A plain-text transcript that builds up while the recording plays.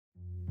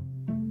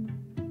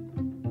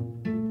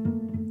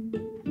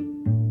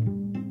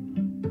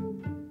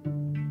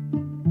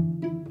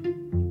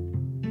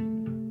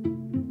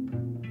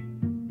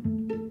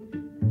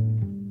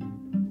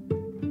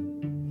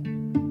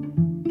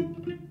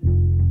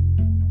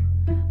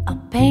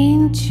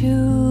paint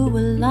you a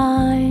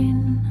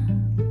line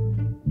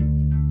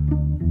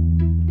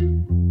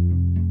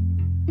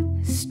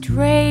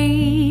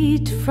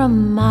straight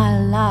from my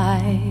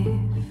life.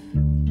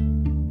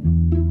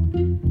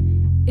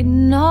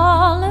 In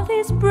all of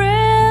these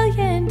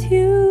brilliant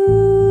hues,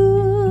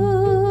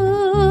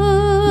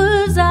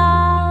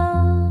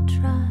 I'll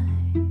try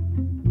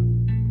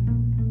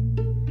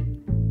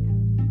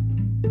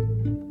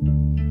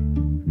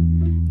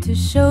to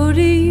show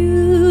to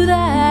you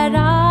that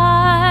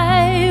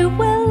I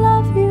will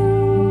love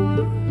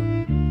you.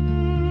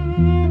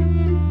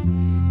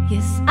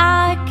 Yes,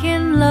 I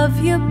can love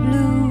you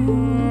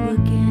blue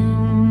again,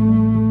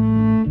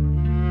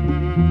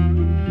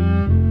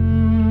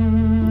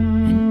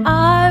 and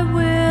I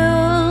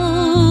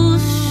will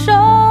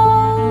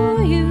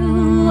show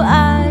you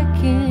I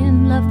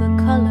can love the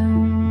color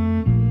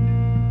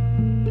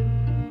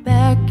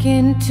back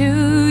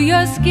into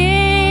your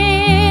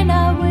skin.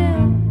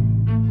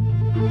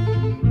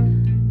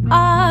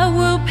 I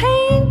will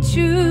paint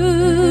you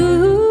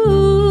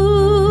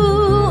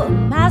a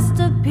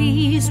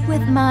masterpiece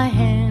with my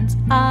hands.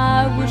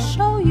 I will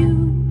show you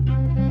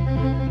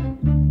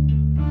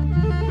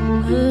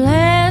a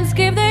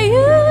landscape that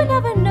you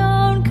never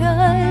known,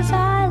 'cause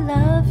I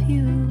love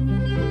you.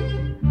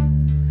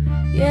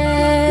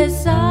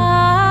 Yes, I'll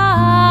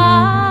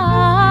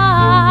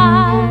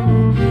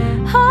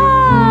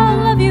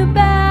love you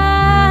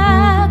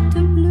back to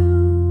blue.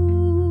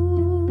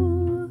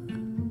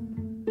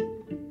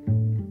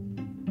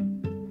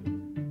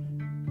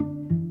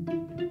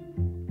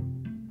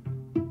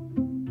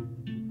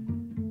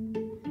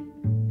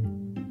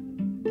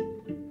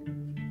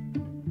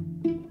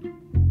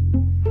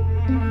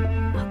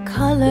 I'll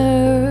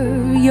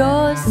color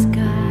your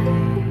sky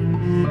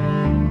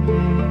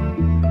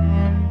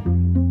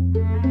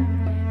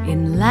in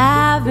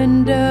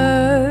lavender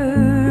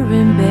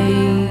and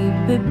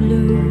baby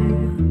blue,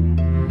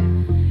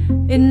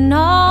 in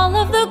all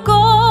of the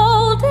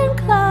golden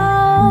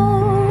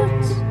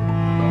clouds.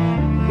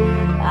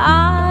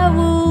 I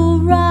will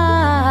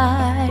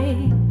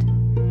write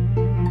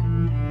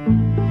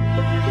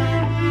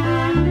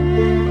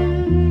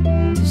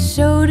to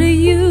show to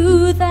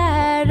you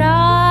that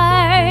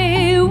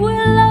I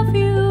will love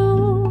you.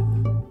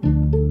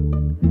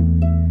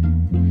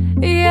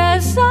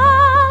 Yes,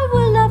 I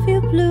will love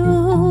you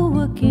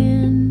blue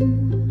again,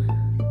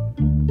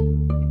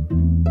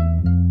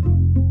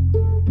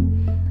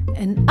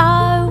 and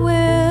I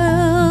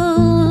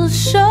will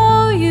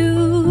show you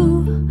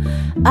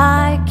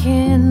I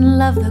can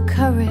love the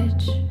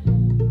courage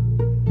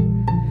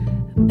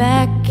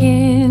back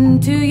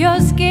into your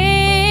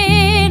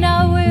skin.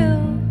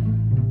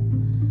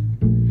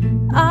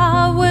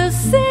 I will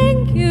sing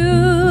you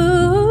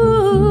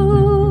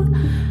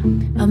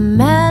a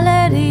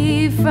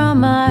melody from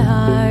my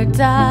heart.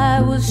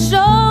 I will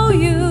show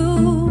you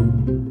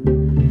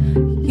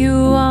you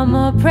are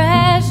more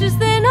precious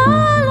than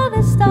all of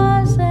the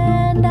stars,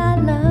 and I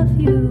love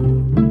you.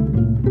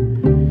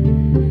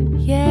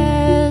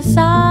 Yes,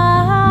 I'll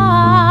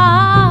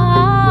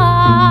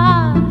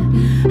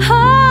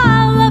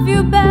love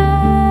you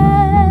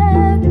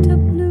back to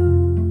blue.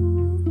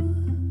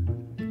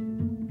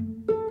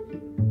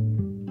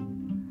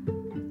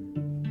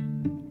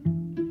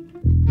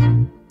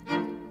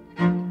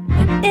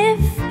 And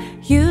if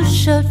you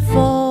should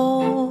fall